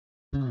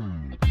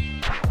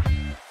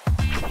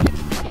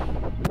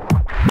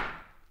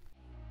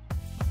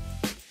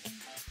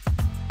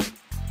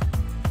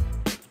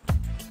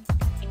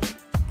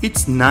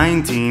It's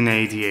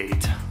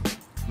 1988.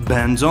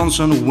 Ben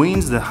Johnson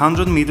wins the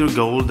 100-meter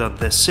gold at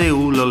the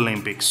Seoul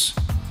Olympics.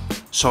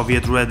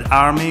 Soviet Red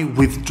Army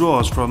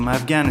withdraws from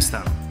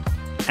Afghanistan,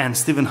 and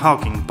Stephen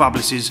Hawking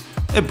publishes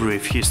A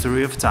Brief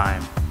History of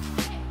Time.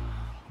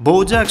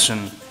 Bo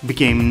Jackson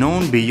became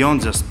known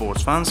beyond just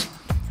sports fans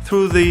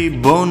through the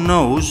Bo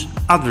Knows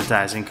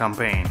advertising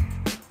campaign,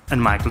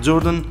 and Michael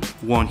Jordan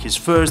won his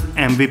first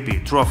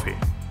MVP trophy.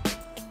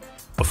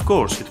 Of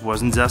course, it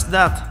wasn't just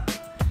that.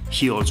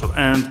 He also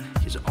earned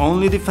his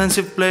only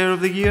Defensive Player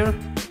of the Year,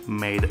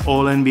 made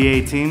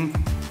All-NBA team,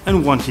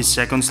 and won his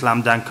second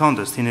slam dunk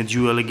contest in a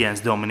duel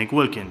against Dominic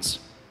Wilkins.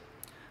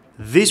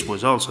 This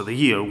was also the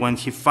year when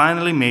he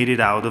finally made it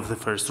out of the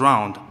first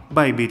round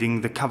by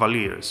beating the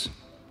Cavaliers.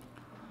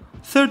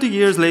 30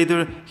 years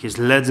later, his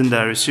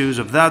legendary shoes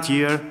of that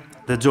year,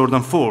 the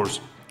Jordan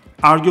 4s,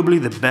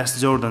 arguably the best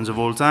Jordans of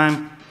all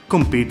time,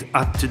 compete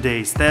at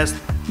today's test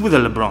with the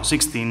Lebron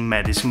 16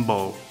 Medicine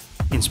Ball,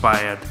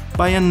 inspired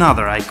by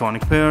another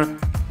iconic pair,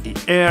 the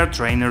Air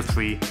Trainer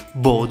 3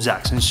 Bo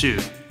Jackson shoe.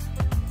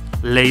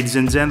 Ladies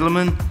and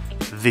gentlemen,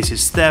 this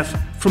is Steph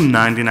from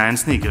 99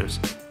 Sneakers,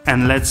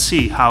 and let's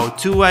see how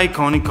two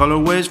iconic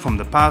colorways from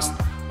the past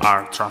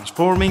are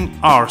transforming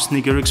our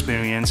sneaker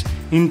experience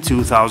in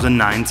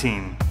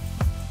 2019.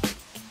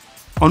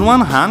 On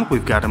one hand,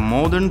 we've got a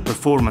modern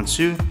performance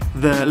shoe,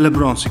 the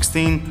Lebron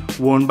 16,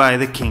 worn by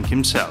the king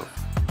himself.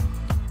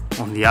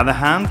 On the other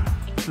hand,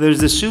 there's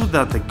the shoe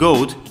that the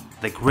GOAT,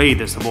 the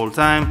greatest of all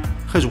time,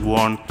 has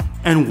worn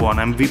and won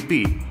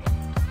MVP.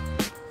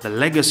 The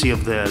legacy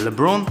of the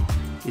LeBron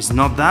is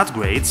not that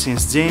great,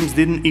 since James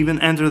didn't even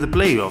enter the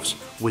playoffs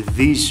with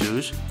these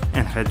shoes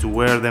and had to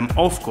wear them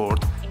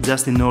off-court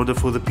just in order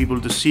for the people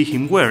to see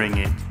him wearing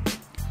it.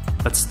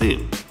 But still,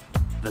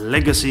 the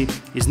legacy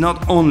is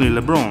not only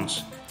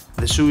LeBron's.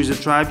 The shoe is a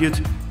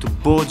tribute to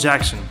Bo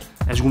Jackson,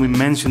 as we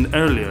mentioned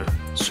earlier,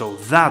 so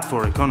that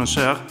for a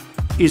connoisseur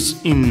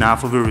is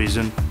enough of a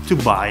reason to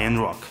buy and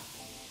rock.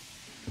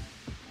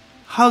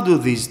 How do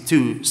these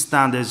two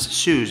stand as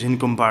shoes in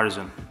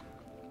comparison?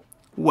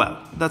 Well,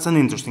 that's an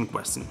interesting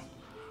question.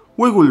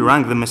 We will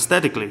rank them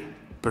aesthetically,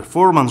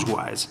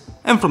 performance-wise,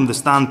 and from the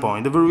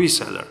standpoint of a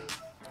reseller.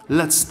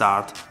 Let's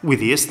start with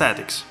the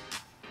aesthetics.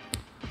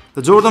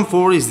 The Jordan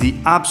 4 is the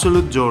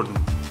absolute Jordan.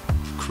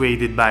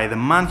 Created by the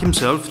man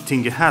himself,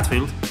 Tinker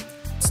Hatfield,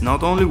 it's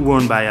not only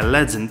worn by a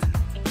legend,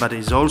 but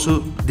is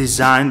also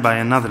designed by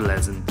another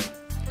legend.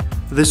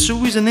 The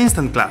shoe is an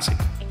instant classic.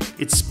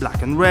 It's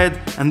black and red,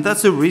 and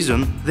that's the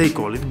reason they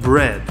call it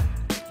Bred.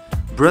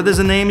 Bred as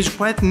a name is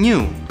quite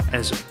new,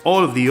 as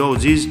all of the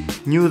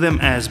OGs knew them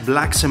as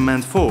Black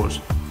Cement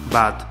 4s,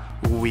 but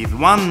with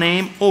one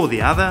name or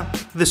the other,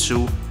 the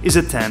shoe is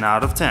a 10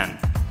 out of 10.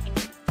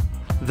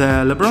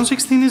 The LeBron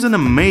 16 is an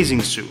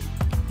amazing shoe,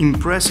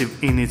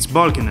 impressive in its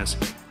bulkiness,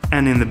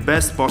 and in the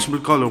best possible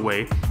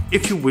colorway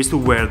if you wish to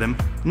wear them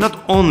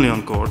not only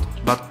on court,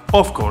 but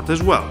off court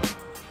as well.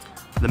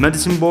 The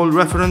Medicine Ball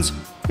reference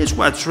is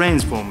quite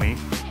strange for me,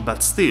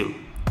 but still,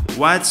 the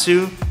white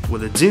shoe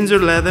with the ginger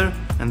leather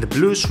and the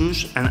blue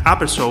swoosh and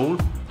upper sole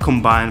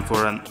combine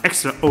for an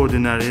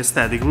extraordinary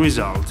aesthetic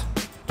result.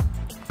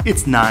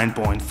 It's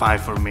 9.5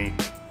 for me.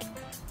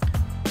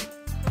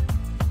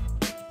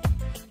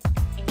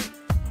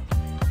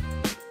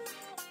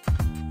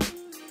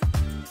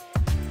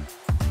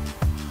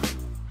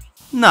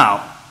 Now,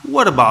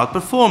 what about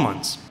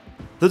performance?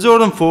 The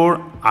Jordan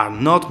 4 are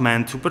not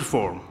meant to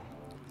perform,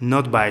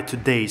 not by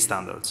today's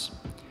standards.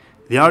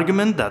 The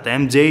argument that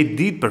MJ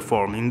did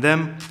perform in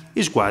them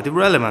is quite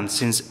irrelevant,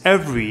 since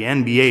every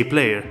NBA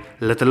player,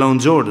 let alone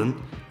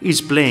Jordan, is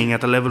playing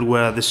at a level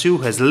where the shoe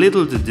has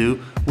little to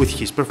do with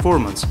his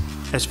performance,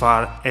 as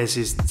far as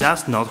it's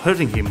just not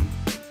hurting him.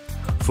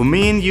 For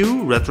me and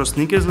you, retro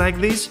sneakers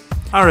like these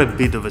are a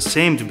bit of a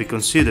shame to be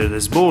considered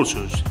as ball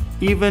shoes,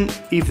 even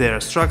if they are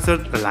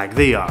structured like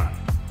they are.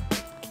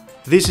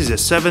 This is a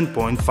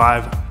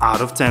 7.5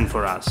 out of 10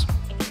 for us.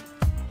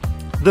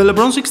 The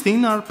LeBron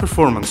 16 are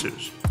performance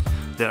shoes.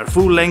 They are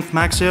full-length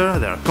max air,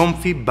 they are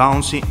comfy,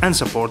 bouncy and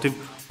supportive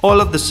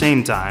all at the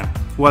same time,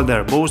 while they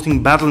are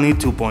boasting Battle Knit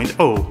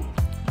 2.0.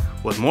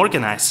 What more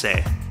can I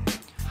say?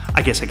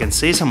 I guess I can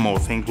say some more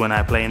things when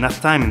I play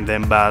enough time in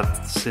them,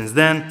 but since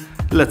then,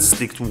 let's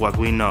stick to what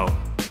we know.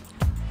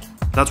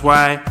 That's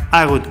why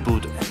I would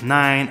put a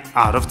 9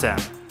 out of 10.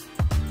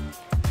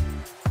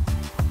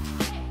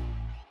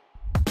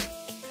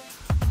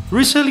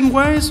 Reselling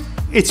wise,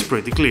 it's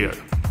pretty clear.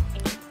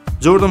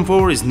 Jordan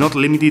 4 is not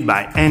limited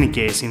by any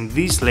case in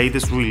this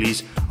latest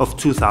release of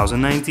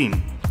 2019,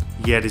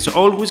 yet is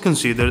always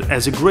considered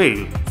as a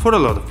grail for a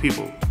lot of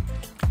people.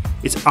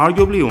 It's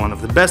arguably one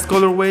of the best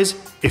colorways,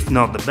 if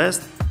not the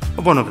best,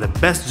 of one of the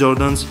best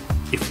Jordans,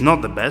 if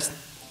not the best,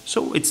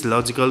 so it's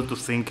logical to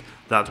think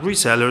that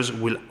resellers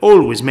will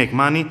always make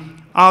money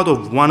out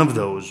of one of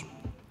those.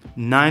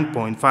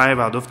 9.5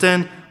 out of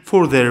 10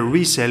 for their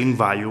reselling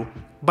value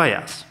by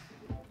us.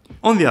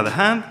 On the other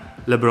hand,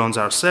 LeBrons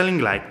are selling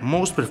like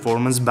most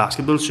performance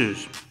basketball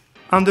shoes,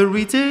 under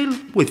retail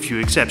with few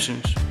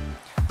exceptions.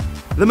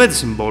 The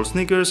medicine ball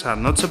sneakers are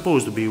not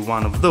supposed to be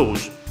one of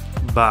those,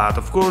 but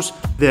of course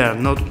they are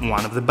not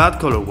one of the bad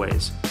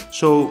colorways,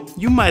 so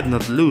you might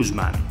not lose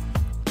money.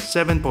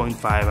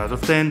 7.5 out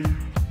of 10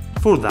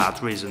 for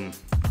that reason.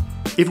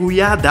 If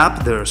we add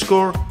up their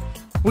score,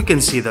 we can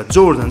see that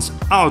Jordans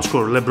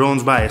outscore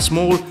Lebrons by a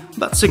small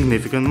but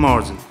significant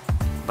margin.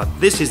 But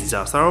this is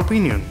just our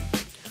opinion.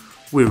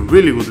 We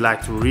really would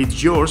like to read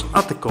yours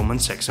at the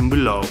comment section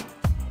below.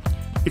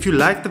 If you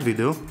liked the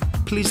video,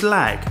 please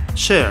like,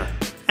 share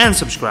and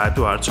subscribe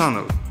to our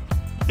channel.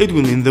 It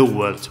will mean the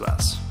world to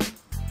us.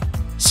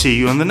 See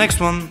you on the next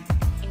one!